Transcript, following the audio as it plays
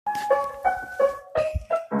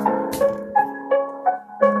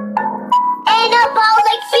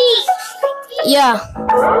Yeah.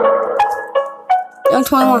 Young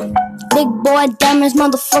 21. Big boy diamonds,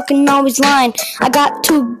 motherfucking always lying. I got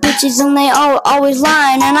 2 bitches and they always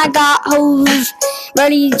lying. And I got hoes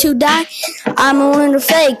ready to die. I'm gonna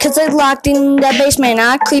fake, cause they locked in that basement.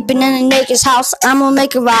 I creeping in the nigga's house, I'm gonna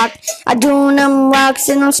make it rock. I doing them rocks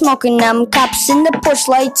and I'm smoking them. Cops in the porch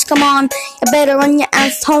lights, come on. You better run your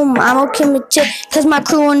ass home. I'm gonna kill a chick, cause my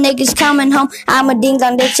crew and niggas coming home. I'm a ding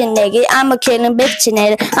dong ditchin' nigga, I'm a killin' bitchin'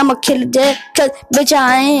 nigga. I'm a killer dick, cause bitch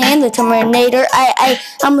I ain't the Terminator.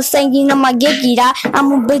 I'm a singing on my giggy,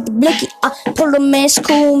 I'm a big blicky. Pull a mess,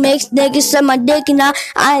 cool mix, niggas on my dick and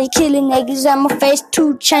I ain't killing niggas on my face.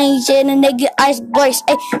 2 chains and a nigga ice brace,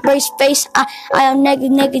 brace face. I am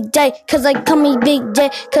nigga day, cause I call me Big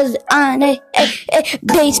J, cause I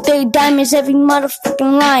base big diamonds every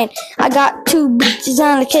motherfucking line. I got 2 bitches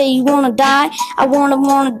on the K, you wanna die? I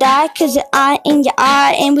wanna die, cause the eye in your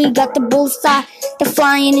eye, and we got the bullseye, the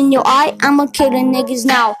flying in your eye. I'ma kill the niggas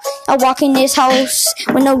now. I walk in this house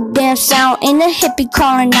with no damn sound, and the hippie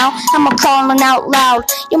calling out. I'ma calling out loud.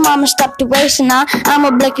 Your mama stopped the racing now.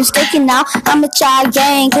 I'ma blick and sticking now. I'm a child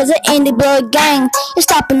gang, cause it ain't the blood gang. You're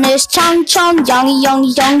stopping this young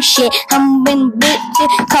shit. I'm in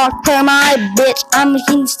bitch, called her my bitch. I'm a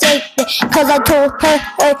machine steak, cause I told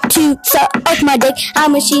her to suck my dick.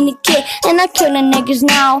 I'm a machine kid, and I kill the niggas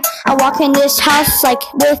now. I walk in this house like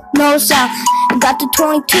with no sound. I got the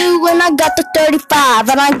 22 and I got the 35,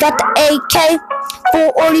 and I got the AK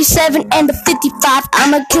 447 and the 55.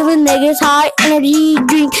 I'm a killer niggas, high energy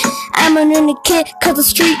drink. I'm a new kid, cause the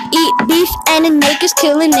street eat beef, and the niggas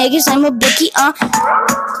killing niggas. I'm a bookie,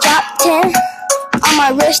 drop 10 on my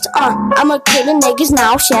wrist, I'ma kill the niggas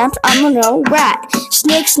now, champ, I'm a no rat.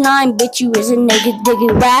 Snakes 9, bitch, you is a nigga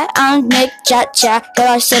diggy rat. I'm Nick Chat, cause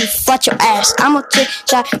I said fuck your ass. I'm a chick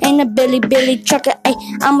shot, ain't a Billy trucker,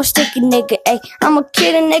 I'm a sticky nigga, I'ma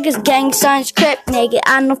kill the niggas, gang signs, crip nigga.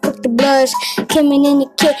 I don't fuck the bloods, coming in the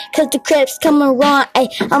kid, cause the crips come and run,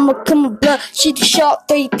 I'ma come with blood, shoot the shot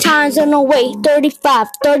 3 times on the way, 35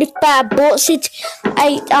 bullets,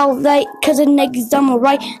 8 out late, cause the niggas I'm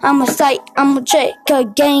right, I'm a sight, I'm a check,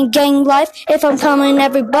 gang life. If I'm coming,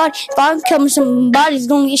 everybody, if I'm coming, somebody's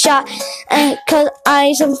gonna get shot. And cause I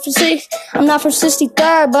ain't from 6, I'm not from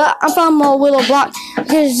 63rd, but I'm from a Willow Block.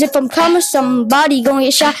 Cause if I'm coming, somebody gonna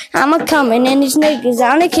get shot. I'm a coming, and these niggas,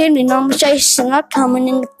 I'm a killing, I'm a chasing, I'm coming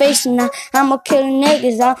in the face, and I'm a killing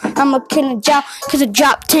niggas, I'm a killing job, cause I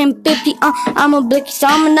drop 1050, I'm a blicky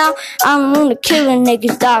summer now, I'm gonna kill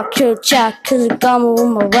niggas, dog, kill chat, cause I got me with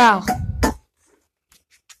my row.